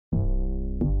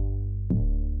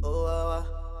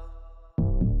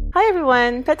Hi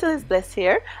everyone, Petal is Bliss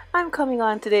here. I'm coming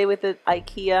on today with the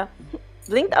IKEA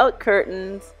blinked out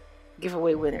curtains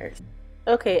giveaway winners.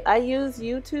 Okay, I use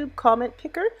YouTube comment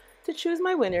picker to choose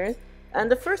my winners,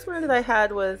 and the first winner that I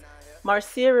had was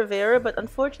Marcia Rivera, but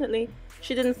unfortunately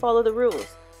she didn't follow the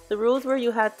rules. The rules were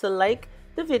you had to like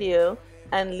the video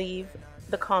and leave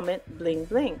the comment bling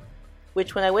bling,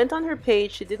 which when I went on her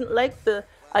page she didn't like the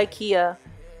IKEA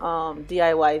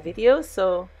DIY video,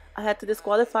 so I had to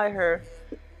disqualify her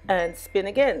and spin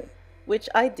again, which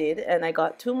I did, and I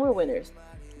got 2 more winners.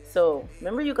 So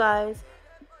remember, you guys,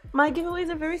 my giveaways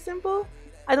are very simple.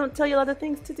 I don't tell you a lot of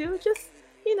things to do, just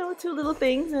 2 little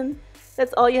things, and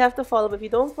that's all you have to follow. But if you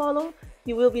don't follow,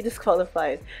 you will be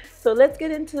disqualified. So let's get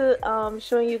into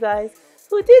showing you guys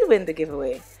who did win the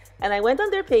giveaway. And I went on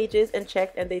their pages and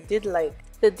checked, and they did like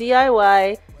the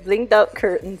DIY blinked out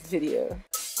curtains video.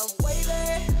 I'm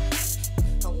waving,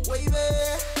 I'm waving.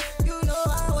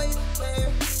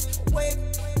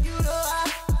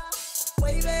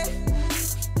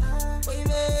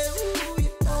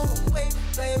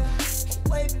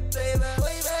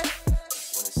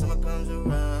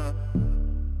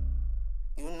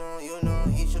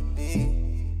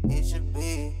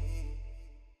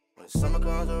 Summer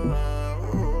comes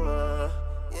around,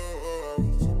 yeah,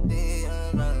 he should be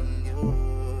around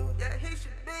you. Yeah, he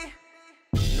should be.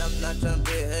 And I'm not trying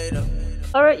to be a hater.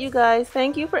 Alright, you guys,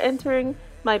 thank you for entering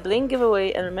my bling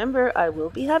giveaway, and remember, I will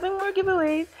be having more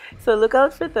giveaways, so look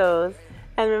out for those.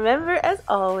 And remember, as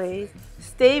always,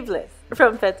 stay bliss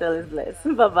from Petal is Bliss.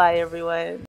 Bye bye, everyone.